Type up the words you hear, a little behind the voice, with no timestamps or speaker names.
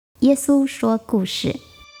耶稣说故事。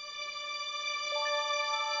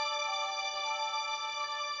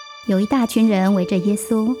有一大群人围着耶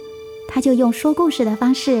稣，他就用说故事的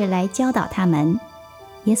方式来教导他们。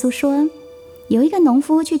耶稣说，有一个农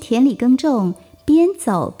夫去田里耕种，边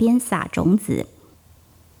走边撒种子。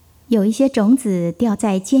有一些种子掉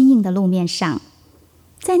在坚硬的路面上，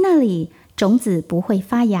在那里种子不会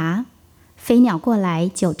发芽，飞鸟过来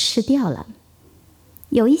就吃掉了。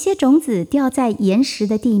有一些种子掉在岩石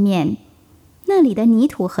的地面，那里的泥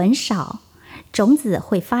土很少，种子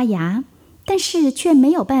会发芽，但是却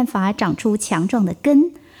没有办法长出强壮的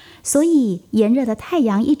根，所以炎热的太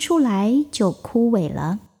阳一出来就枯萎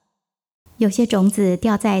了。有些种子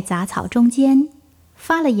掉在杂草中间，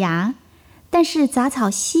发了芽，但是杂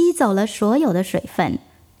草吸走了所有的水分，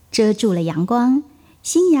遮住了阳光，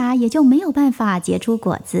新芽也就没有办法结出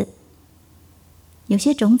果子。有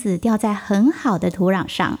些种子掉在很好的土壤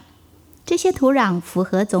上，这些土壤符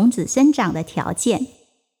合种子生长的条件，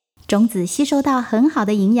种子吸收到很好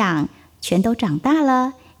的营养，全都长大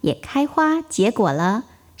了，也开花结果了，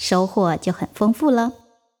收获就很丰富了。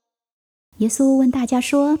耶稣问大家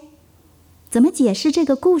说，怎么解释这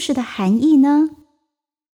个故事的含义呢？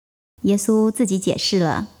耶稣自己解释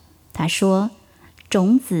了，他说，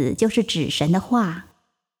种子就是指神的话，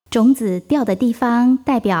种子掉的地方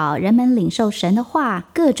代表人们领受神的话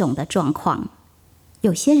各种的状况。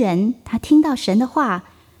有些人他听到神的话，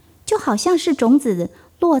就好像是种子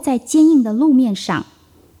落在坚硬的路面上，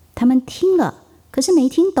他们听了，可是没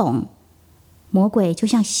听懂。魔鬼就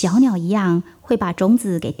像小鸟一样，会把种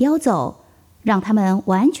子给叼走，让他们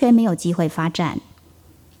完全没有机会发展。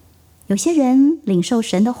有些人领受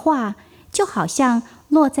神的话，就好像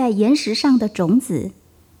落在岩石上的种子，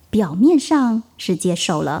表面上是接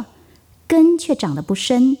受了，根却长得不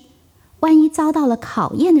深，万一遭到了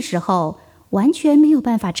考验的时候，完全没有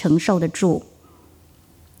办法承受得住。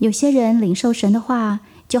有些人领受神的话，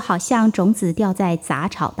就好像种子掉在杂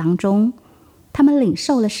草当中，他们领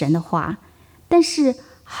受了神的话，但是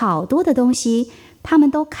好多的东西他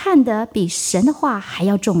们都看得比神的话还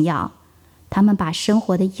要重要，他们把生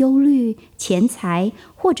活的忧虑、钱财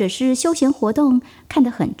或者是休闲活动看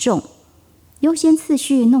得很重，优先次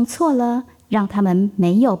序弄错了，让他们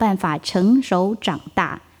没有办法成熟长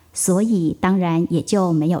大，所以当然也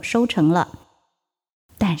就没有收成了。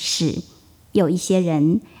但是有一些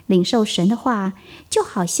人领受神的话，就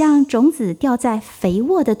好像种子掉在肥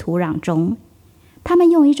沃的土壤中，他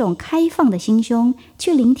们用一种开放的心胸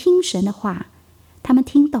去聆听神的话，他们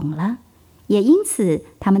听懂了，也因此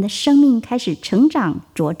他们的生命开始成长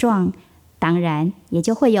茁壮，当然也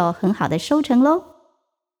就会有很好的收成咯。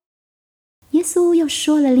耶稣又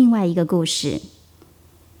说了另外一个故事，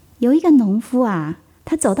有一个农夫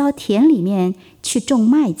他走到田里面去种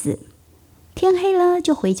麦子，天黑了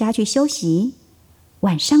就回家去休息。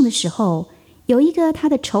晚上的时候，有一个他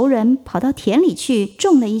的仇人跑到田里去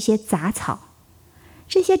种了一些杂草，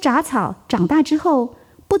这些杂草长大之后，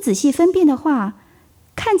不仔细分辨的话，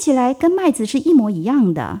看起来跟麦子是一模一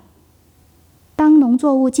样的。当农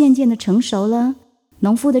作物渐渐的成熟了，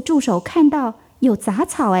农夫的助手看到有杂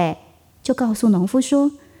草就告诉农夫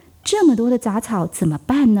说，这么多的杂草怎么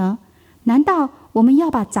办呢？难道我们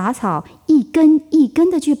要把杂草一根一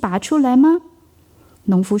根的去拔出来吗？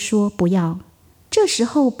农夫说不要，这时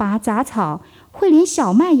候拔杂草会连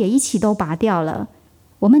小麦也一起都拔掉了，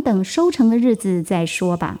我们等收成的日子再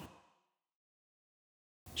说吧。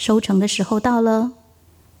收成的时候到了，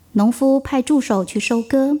农夫派助手去收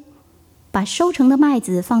割，把收成的麦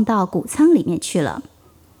子放到谷仓里面去了，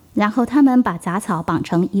然后他们把杂草绑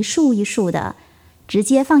成一束一束的，直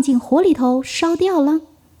接放进火里头烧掉了。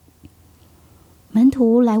门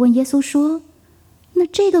徒来问耶稣说，那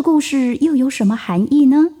这个故事又有什么含义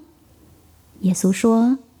呢？耶稣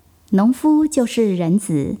说，农夫就是人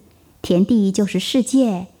子，田地就是世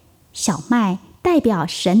界，小麦代表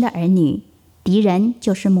神的儿女，敌人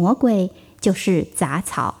就是魔鬼，就是杂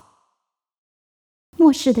草。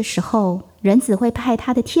末世的时候，人子会派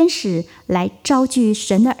他的天使来招聚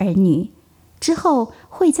神的儿女，之后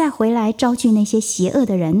会再回来招聚那些邪恶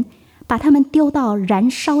的人，把他们丢到燃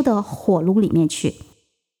烧的火炉里面去。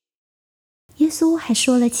耶稣还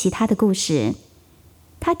说了其他的故事，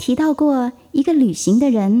他提到过一个旅行的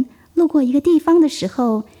人路过一个地方的时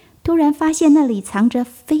候，突然发现那里藏着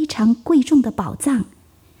非常贵重的宝藏，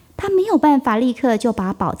他没有办法立刻就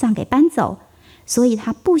把宝藏给搬走，所以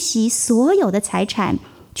他不惜所有的财产，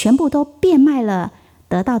全部都变卖了，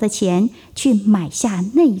得到的钱去买下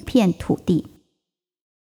那一片土地。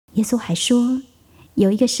耶稣还说，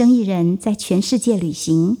有一个生意人在全世界旅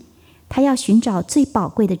行，他要寻找最宝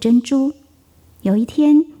贵的珍珠。有一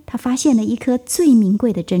天，他发现了一颗最名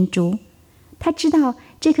贵的珍珠，他知道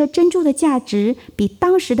这颗珍珠的价值比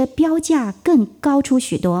当时的标价更高出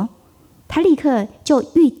许多。他立刻就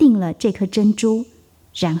预定了这颗珍珠，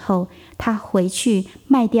然后他回去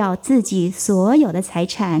卖掉自己所有的财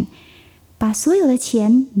产，把所有的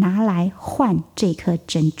钱拿来换这颗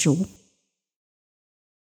珍珠。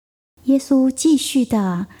耶稣继续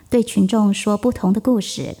的对群众说不同的故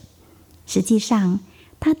事，实际上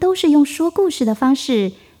他都是用说故事的方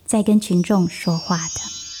式在跟群众说话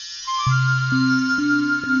的。